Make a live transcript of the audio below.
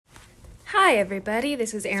Hi everybody,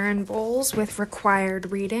 this is Erin Bowles with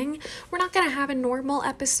Required Reading. We're not going to have a normal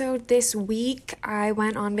episode this week. I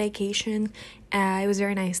went on vacation. It was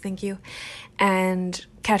very nice, thank you. And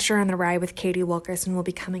CATCHER in the RYE with Katie Wilkerson will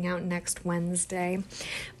be coming out next Wednesday.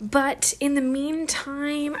 But in the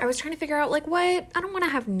meantime, I was trying to figure out, what? I don't want to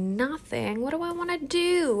have nothing. What do I want to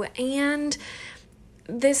do? And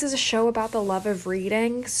this is a show about the love of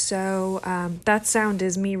reading, so that sound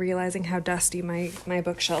is me realizing how dusty my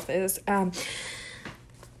bookshelf is.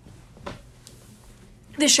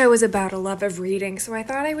 The show is about a love of reading, so I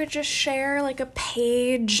thought I would just share a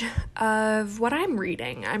page of what I'm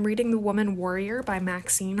reading. I'm reading The Woman Warrior by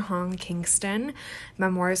Maxine Hong Kingston,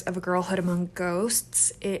 Memoirs of a Girlhood Among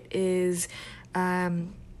Ghosts. It is,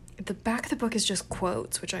 the back of the book is just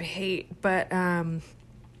quotes, which I hate, but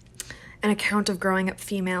an account of growing up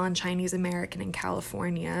female and Chinese American in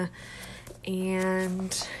California.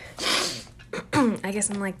 And I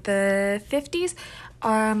guess in the 50s.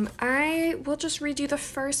 I will just read you the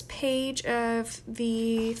first page of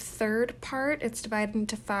the third part. It's divided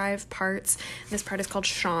into 5 parts. This part is called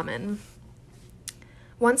Shaman.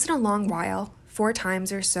 Once in a long while, 4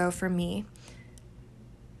 times or so for me,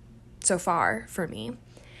 so far for me,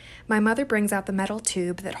 my mother brings out the metal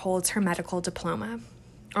tube that holds her medical diploma.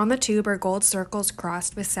 On the tube are gold circles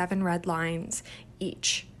crossed with 7 red lines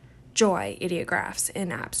each. Joy ideographs in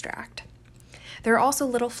abstract. There are also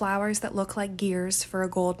little flowers that look like gears for a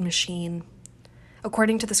gold machine.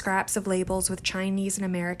 According to the scraps of labels with Chinese and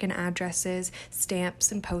American addresses,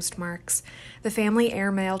 stamps, and postmarks, the family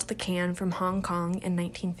airmailed the can from Hong Kong in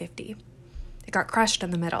 1950. It got crushed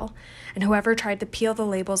in the middle, and whoever tried to peel the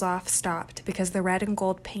labels off stopped because the red and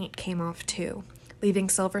gold paint came off too, leaving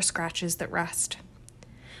silver scratches that rust.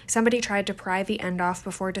 Somebody tried to pry the end off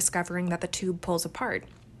before discovering that the tube pulls apart.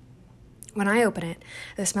 When I open it,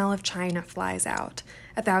 the smell of China flies out,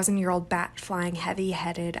 a 1,000-year-old bat flying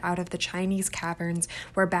heavy-headed out of the Chinese caverns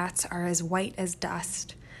where bats are as white as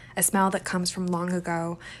dust, a smell that comes from long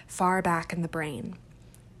ago, far back in the brain.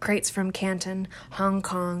 Crates from Canton, Hong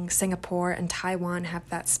Kong, Singapore, and Taiwan have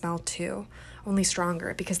that smell too, only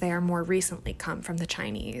stronger because they are more recently come from the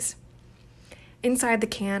Chinese. Inside the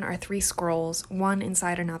can are 3 scrolls, one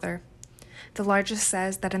inside another. The largest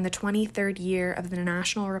says that in the 23rd year of the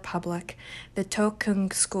National Republic, the To Kung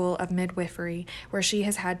School of Midwifery, where she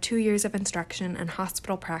has had 2 years of instruction and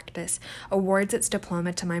hospital practice, awards its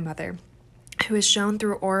diploma to my mother, who has shown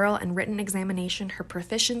through oral and written examination her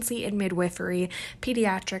proficiency in midwifery,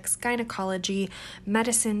 pediatrics, gynecology,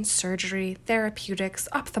 medicine, surgery, therapeutics,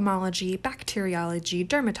 ophthalmology, bacteriology,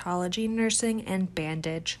 dermatology, nursing, and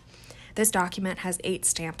bandage. This document has 8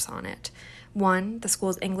 stamps on it. 1, the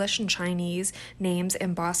school's English and Chinese names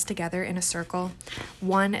embossed together in a circle.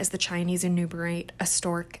 1 as the Chinese enumerate, a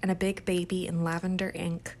stork and a big baby in lavender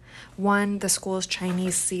ink. 1, the school's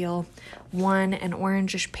Chinese seal. 1, an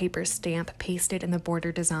orangish paper stamp pasted in the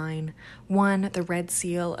border design. 1, the red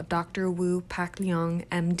seal of Dr. Wu Pak Leong,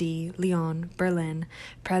 M.D., Lyon, Berlin,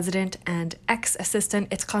 president and ex-assistant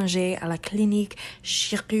étranger à la clinique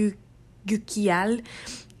chirurgicale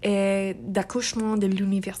d'accouchement de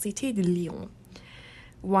l'Université de Lyon.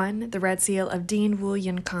 1, the red seal of Dean Wu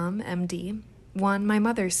Yincom, M.D. 1, my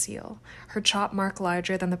mother's seal, her chop mark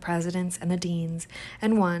larger than the president's and the dean's,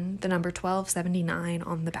 and 1, the number 1279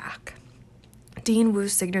 on the back. Dean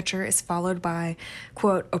Wu's signature is followed by,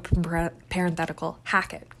 quote, open parenthetical,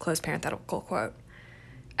 Hackett, close parenthetical, quote.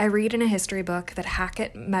 I read in a history book that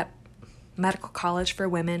Hackett Medical College for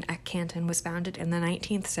Women at Canton was founded in the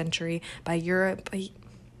 19th century by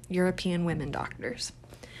European women doctors.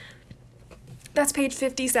 That's page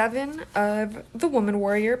 57 of The Woman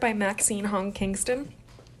Warrior by Maxine Hong Kingston.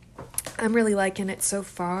 I'm really liking it so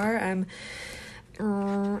far. I'm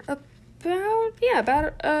about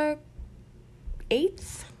a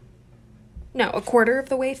quarter of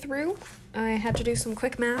the way through. I had to do some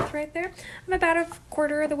quick math right there. I'm about a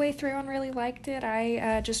quarter of the way through and really liked it.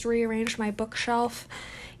 I just rearranged my bookshelf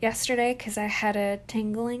yesterday because I had a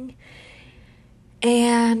tingling.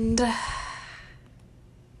 And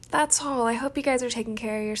that's all. I hope you guys are taking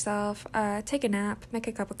care of yourself. Take a nap, make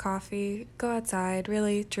a cup of coffee, go outside,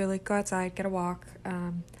 really, truly go outside, get a walk.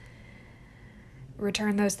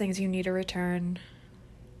 Return those things you need to return.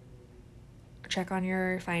 Check on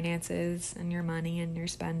your finances and your money and your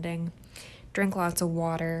spending. Drink lots of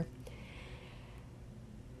water.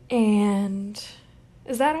 And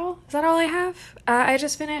is that all? Is that all I have? I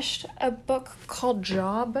just finished a book called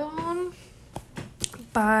Jawbone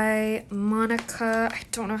by Monica, I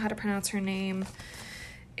don't know how to pronounce her name.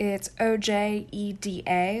 It's Ojeda,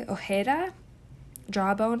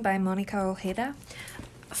 Jawbone by Monica Ojeda.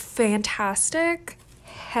 Fantastic,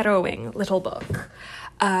 harrowing little book.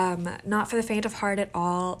 Not for the faint of heart at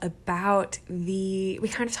all, about we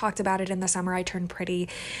kind of talked about it in The Summer I Turned Pretty,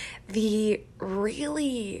 the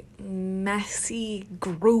really messy,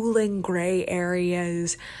 grueling gray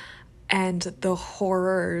areas and the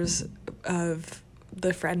horrors of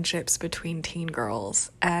the friendships between teen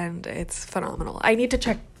girls, and it's phenomenal. I need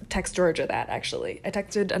to text Georgia that, actually. I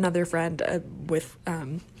texted another friend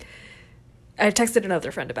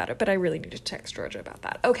about it, but I really need to text Georgia about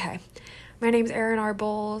that. Okay. My name's Erin R.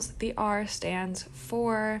 Bowles. The R stands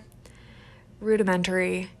for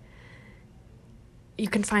rudimentary. You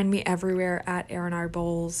can find me everywhere at Erin R.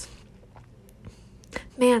 Bowles.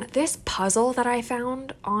 Man, this puzzle that I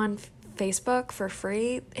found on Facebook for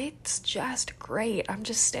free, it's just great. I'm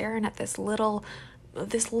just staring at this little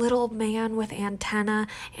man with antenna,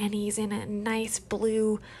 and he's in a nice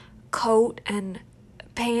blue coat and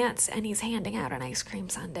pants, and he's handing out an ice cream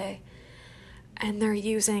sundae. And they're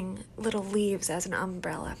using little leaves as an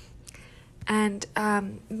umbrella. And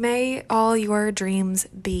may all your dreams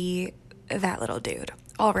be that little dude.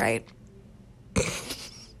 All right.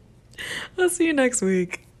 I'll see you next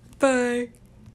week. Bye.